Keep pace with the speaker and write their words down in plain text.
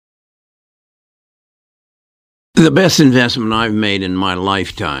The best investment I've made in my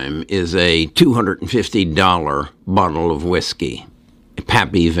lifetime is a $250 bottle of whiskey,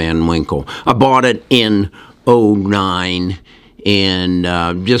 Pappy Van Winkle. I bought it in '09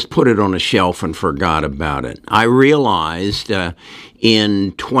 and just put it on a shelf and forgot about it. I realized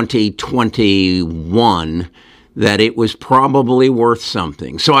in 2021 that it was probably worth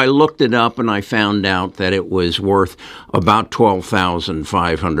something. So I looked it up and I found out that it was worth about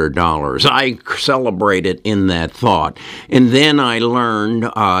 $12,500. I celebrated in that thought. And then I learned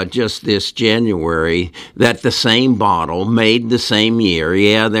just this January that the same bottle, made the same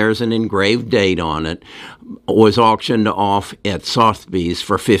year, there's an engraved date on it, was auctioned off at Sotheby's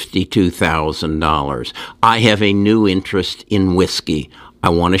for $52,000. I have a new interest in whiskey. I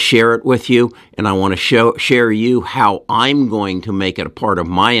want to share it with you, and I want to share you how I'm going to make it a part of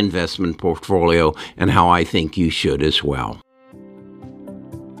my investment portfolio and how I think you should as well.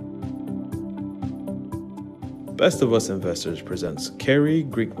 Best of Us Investors presents Kerry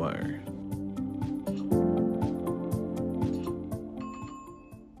Griegmeier.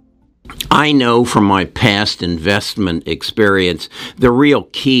 I know from my past investment experience, the real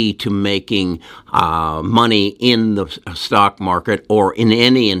key to making money in the stock market or in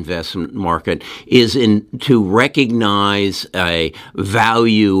any investment market is to recognize a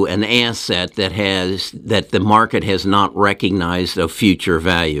value, an asset that the market has not recognized of future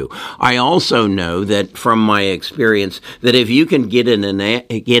value. I also know that from my experience that if you can get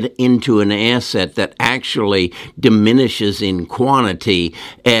into an asset that actually diminishes in quantity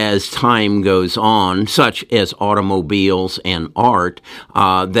as time goes on, such as automobiles and art,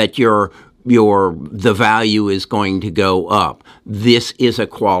 that the value is going to go up. This is a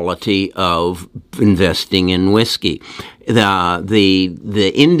quality of investing in whiskey.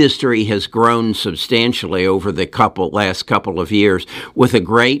 The industry has grown substantially over the last couple of years with a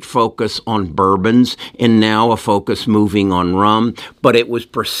great focus on bourbons and now a focus moving on rum, but it was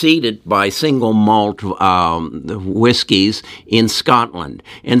preceded by single malt whiskeys in Scotland,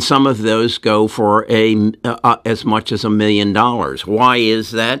 and some of those go for as much as $1 million. Why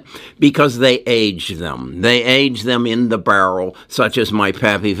is that? Because they age them. They age them in the barrel, such as my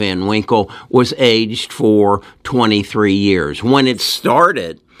Pappy Van Winkle was aged for 23 years. When it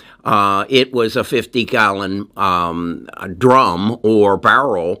started, it was a 50-gallon drum or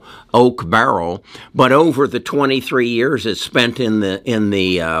barrel, oak barrel, but over the 23 years it spent in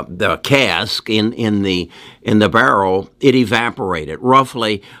the cask in the barrel, it evaporated.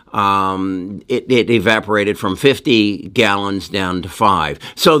 Roughly, it evaporated from 50 gallons down to 5.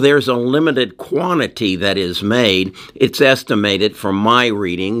 So there's a limited quantity that is made. It's estimated from my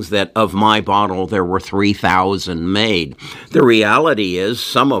readings that of my bottle there were 3,000 made. The reality is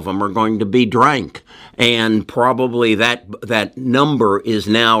some of them are going to be drank. And probably that number is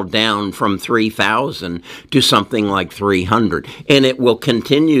now down from 3,000 to something like 300, and it will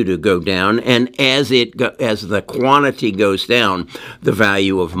continue to go down. And as the quantity goes down, the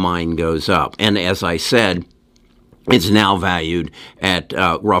value of mine goes up. And as I said, it's now valued at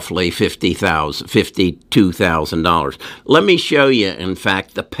roughly $52,000. Let me show you, in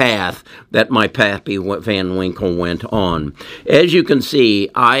fact, the path that my Pappy Van Winkle went on. As you can see,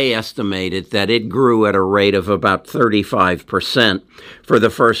 I estimated that it grew at a rate of about 35% for the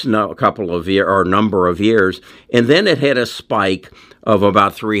first number of years, and then it had a spike of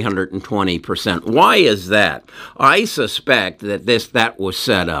about 320%. Why is that? I suspect that that was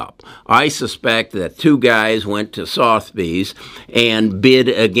set up. I suspect that two guys went to Sotheby's and bid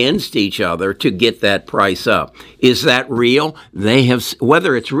against each other to get that price up. Is that real?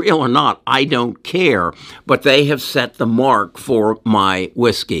 Whether it's real or not, I don't care, but they have set the mark for my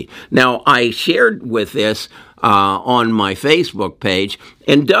whiskey. Now, I shared with this on my Facebook page,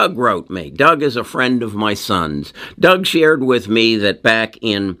 and Doug wrote me. Doug is a friend of my son's. Doug shared with me that back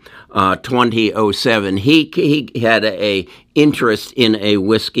in 2007, he had a interest in a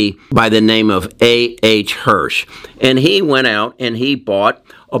whiskey by the name of A.H. Hirsch, and he went out and he bought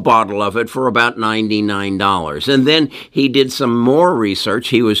a bottle of it for about $99. And then he did some more research.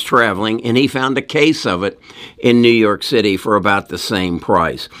 He was traveling, and he found a case of it in New York City for about the same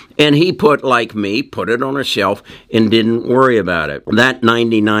price. And he like me, put it on a shelf and didn't worry about it. That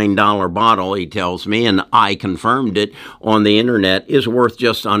 $99 bottle, he tells me, and I confirmed it on the internet, is worth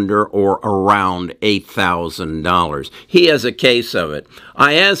just under or around $8,000. He has a case of it.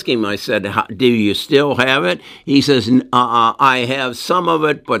 I asked him, I said, do you still have it? He says, I have some of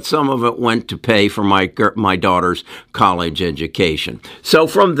it, but some of it went to pay for my daughter's college education. So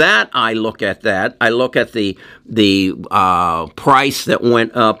from that, I look at that. I look at the price that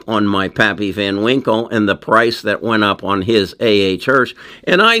went up on my Pappy Van Winkle and the price that went up on his A.H. Hirsch.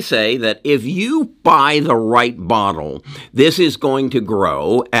 And I say that if you buy the right bottle, this is going to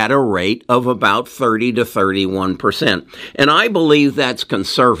grow at a rate of about 30 to 31%. And I believe that's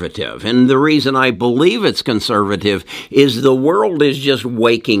conservative. And the reason I believe it's conservative is the world is just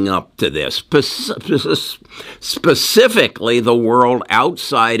waking up to this. Specifically, the world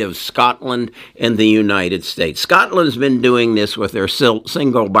outside of Scotland and the United States. Scotland's been doing this with their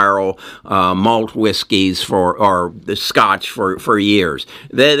single barrel malt whiskeys or the Scotch for years.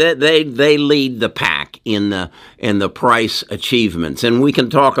 They lead the pack in the price achievements, and we can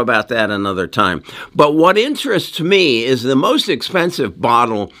talk about that another time. But what interests me is the most expensive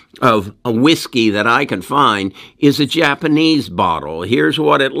bottle of a whiskey that I can find is a Japanese bottle. Here's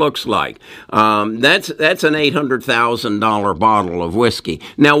what it looks like. That's an $800,000 bottle of whiskey.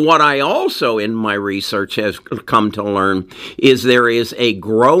 Now, what I also in my research has come to learn is there is a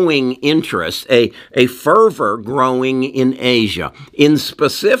growing interest, a fervor growing in Asia, in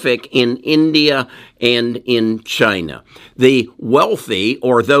specific in India and in China. The wealthy,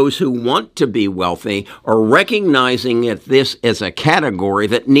 or those who want to be wealthy, are recognizing this as a category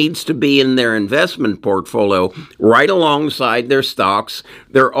that needs to be in their investment portfolio right alongside their stocks,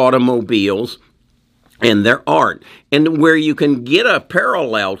 their automobiles, and their art. And where you can get a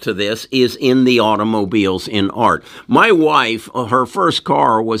parallel to this is in the automobiles in art. My wife, her first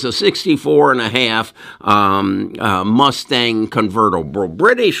car was a 64 and a half Mustang convertible,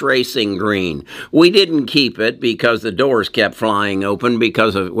 British Racing Green. We didn't keep it because the doors kept flying open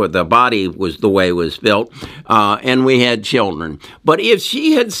because of what the body was the way it was built, and we had children. But if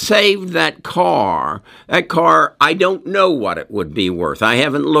she had saved that car, I don't know what it would be worth. I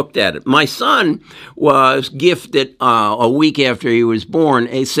haven't looked at it. My son was gifted a week after he was born,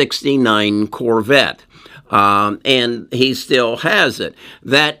 a 69 Corvette. And he still has it.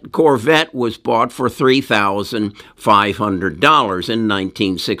 That Corvette was bought for $3,500 in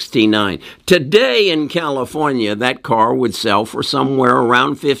 1969. Today in California, that car would sell for somewhere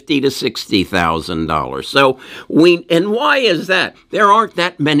around $50,000 to $60,000. So and why is that? There aren't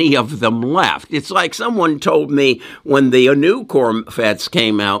that many of them left. It's like someone told me when the new Corvettes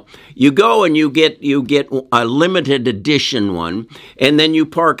came out, you go and you get a limited edition one, and then you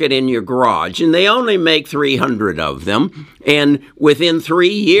park it in your garage, and they only make 300 of them, and within 3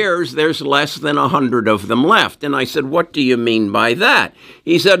 years, there's less than 100 of them left. And I said, what do you mean by that?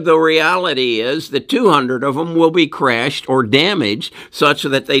 He said, the reality is that 200 of them will be crashed or damaged such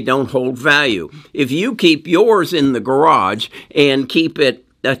that they don't hold value. If you keep yours in the garage and keep it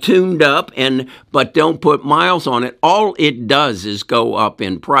tuned up but don't put miles on it, all it does is go up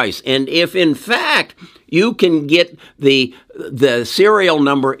in price. And if in fact you can get the serial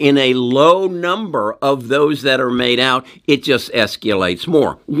number in a low number of those that are made out, it just escalates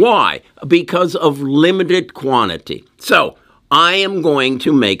more. Why? Because of limited quantity. So I am going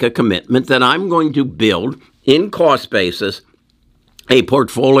to make a commitment that I'm going to build in cost basis a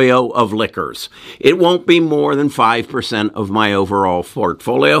portfolio of liquors. It won't be more than 5% of my overall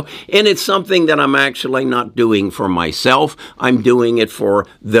portfolio, and it's something that I'm actually not doing for myself. I'm doing it for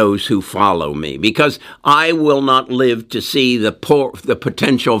those who follow me, because I will not live to see the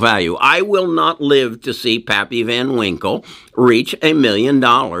potential value. I will not live to see Pappy Van Winkle reach $1 million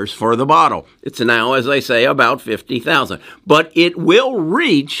for the bottle. It's now, as I say, about $50,000, but it will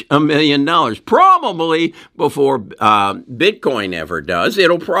reach $1 million probably before Bitcoin ever does.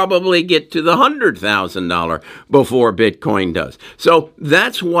 It'll probably get to the $100,000 before Bitcoin does. So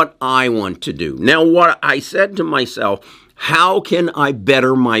that's what I want to do. Now, what I said to myself, how can I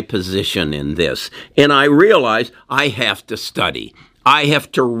better my position in this? And I realized I have to study. I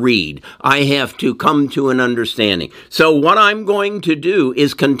have to read. I have to come to an understanding. So what I'm going to do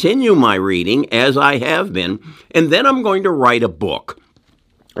is continue my reading as I have been, and then I'm going to write a book.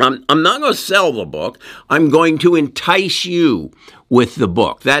 I'm not going to sell the book. I'm going to entice you with the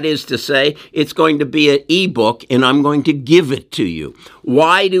book. That is to say, it's going to be an ebook, and I'm going to give it to you.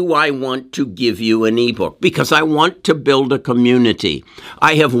 Why do I want to give you an ebook? Because I want to build a community.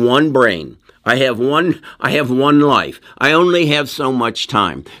 I have one brain. I have one life. I only have so much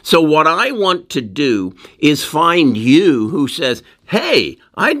time. So what I want to do is find you who says, hey,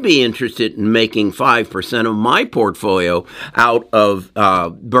 I'd be interested in making 5% of my portfolio out of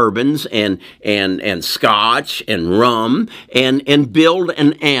bourbons and scotch and rum and build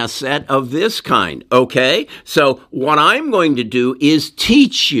an asset of this kind. Okay? So what I'm going to do is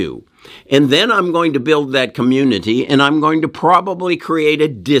teach you. And then I'm going to build that community, and I'm going to probably create a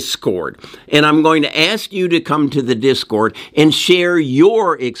Discord. And I'm going to ask you to come to the Discord and share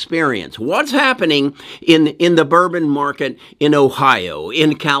your experience. What's happening in the bourbon market in Ohio,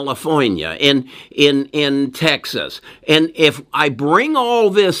 in California, in Texas? And if I bring all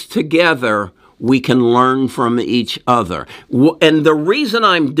this together, we can learn from each other. And the reason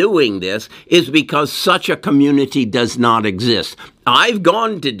I'm doing this is because such a community does not exist. I've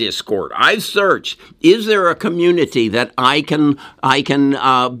gone to Discord. I've searched. Is there a community that I can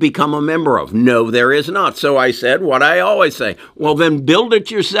become a member of? No, there is not. So I said what I always say. Well, then build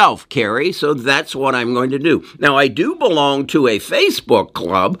it yourself, Carrie. So that's what I'm going to do. Now, I do belong to a Facebook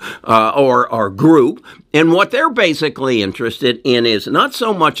club or group. And what they're basically interested in is not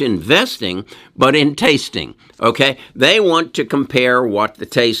so much investing, but in tasting. Okay? They want to compare what the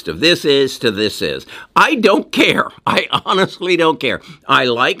taste of this is to this is. I don't care. I honestly don't care. I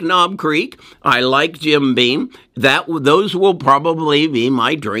like Knob Creek. I like Jim Beam. Those will probably be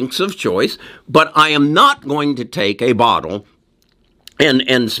my drinks of choice, but I am not going to take a bottle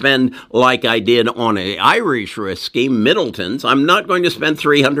and spend like I did on an Irish whiskey, Middleton's. I'm not going to spend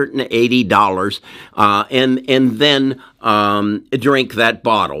 $380 and then drink that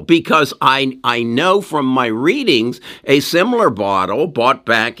bottle, because I know from my readings a similar bottle bought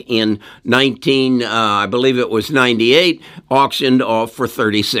back in I believe it was 98, auctioned off for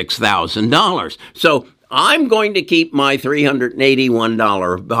 $36,000. So I'm going to keep my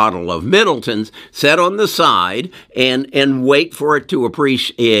 $381 bottle of Middleton's set on the side and wait for it to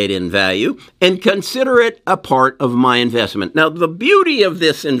appreciate in value and consider it a part of my investment. Now, the beauty of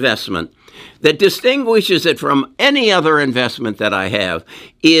this investment that distinguishes it from any other investment that I have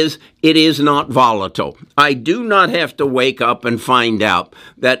is it is not volatile. I do not have to wake up and find out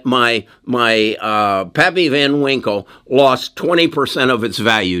that my Pappy Van Winkle lost 20% of its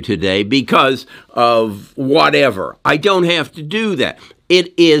value today because of whatever. I don't have to do that.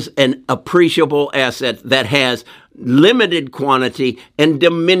 It is an appreciable asset that has limited quantity and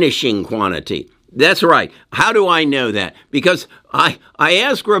diminishing quantity. That's right. How do I know that? Because I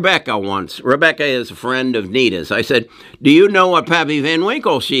asked Rebecca once. Rebecca is a friend of Nita's. I said, do you know what Pappy Van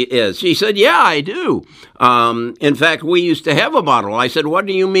Winkle she is? She said, yeah, I do. In fact, we used to have a bottle. I said, what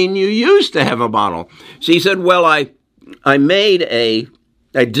do you mean you used to have a bottle? She said, well, I made a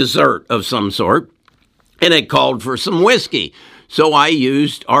dessert of some sort, and it called for some whiskey. So I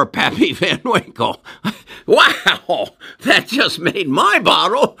used our Pappy Van Winkle. Wow, that just made my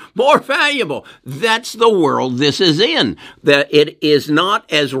bottle more valuable. That's the world this is in. That it is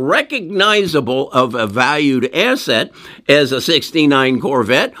not as recognizable of a valued asset as a 69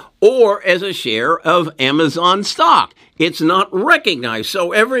 Corvette or as a share of Amazon stock. It's not recognized.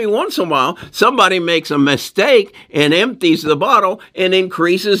 So every once in a while, somebody makes a mistake and empties the bottle and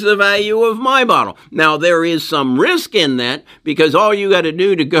increases the value of my bottle. Now, there is some risk in that, because all you got to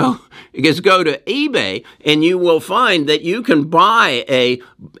do is go to eBay, and you will find that you can buy a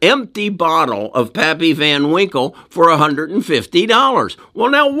empty bottle of Pappy Van Winkle for $150.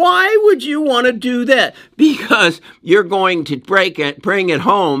 Well, now, why would you want to do that? Because you're going to bring it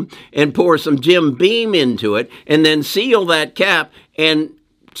home and pour some Jim Beam into it, and then seal that cap and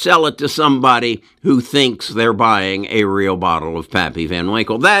sell it to somebody who thinks they're buying a real bottle of Pappy Van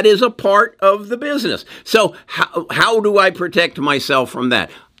Winkle. That is a part of the business. So how do I protect myself from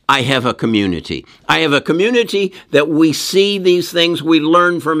that? I have a community. I have a community that we see these things, we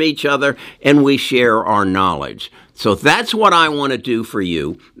learn from each other, and we share our knowledge. So that's what I want to do for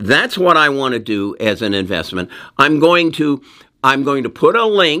you. That's what I want to do as an investment. I'm going to put a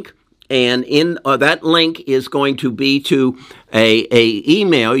link, and in that link is going to be to a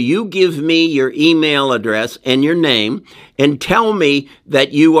email. You give me your email address and your name, and tell me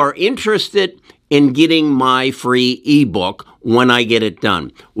that you are interested in getting my free ebook when I get it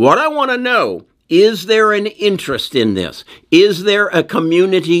done. What I want to know, is there an interest in this? Is there a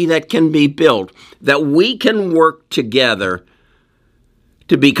community that can be built, that we can work together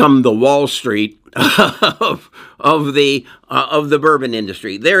to become the Wall Street of the bourbon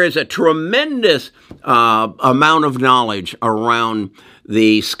industry? There is a tremendous amount of knowledge around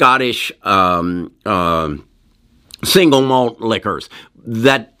the Scottish single malt liquors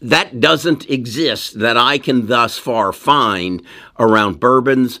that doesn't exist, that I can thus far find around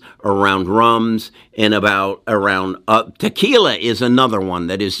bourbons, around rums, and around tequila is another one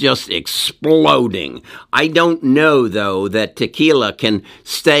that is just exploding. I don't know, though, that tequila can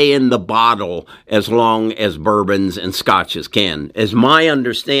stay in the bottle as long as bourbons and scotches can. As my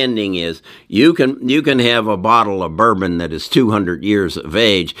understanding is, you can have a bottle of bourbon that is 200 years of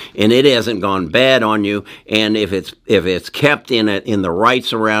age, and it hasn't gone bad on you. And if it's kept in the right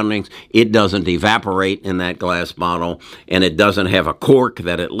surroundings, it doesn't evaporate in that glass bottle, and it doesn't have a cork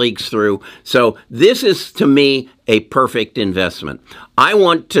that it leaks through. So this is, to me, a perfect investment. I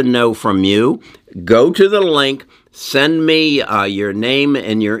want to know from you. Go to the link, send me your name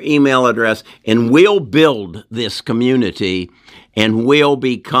and your email address, and we'll build this community, and we'll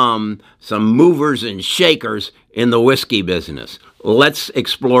become some movers and shakers in the whiskey business. Let's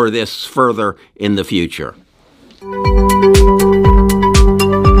explore this further in the future.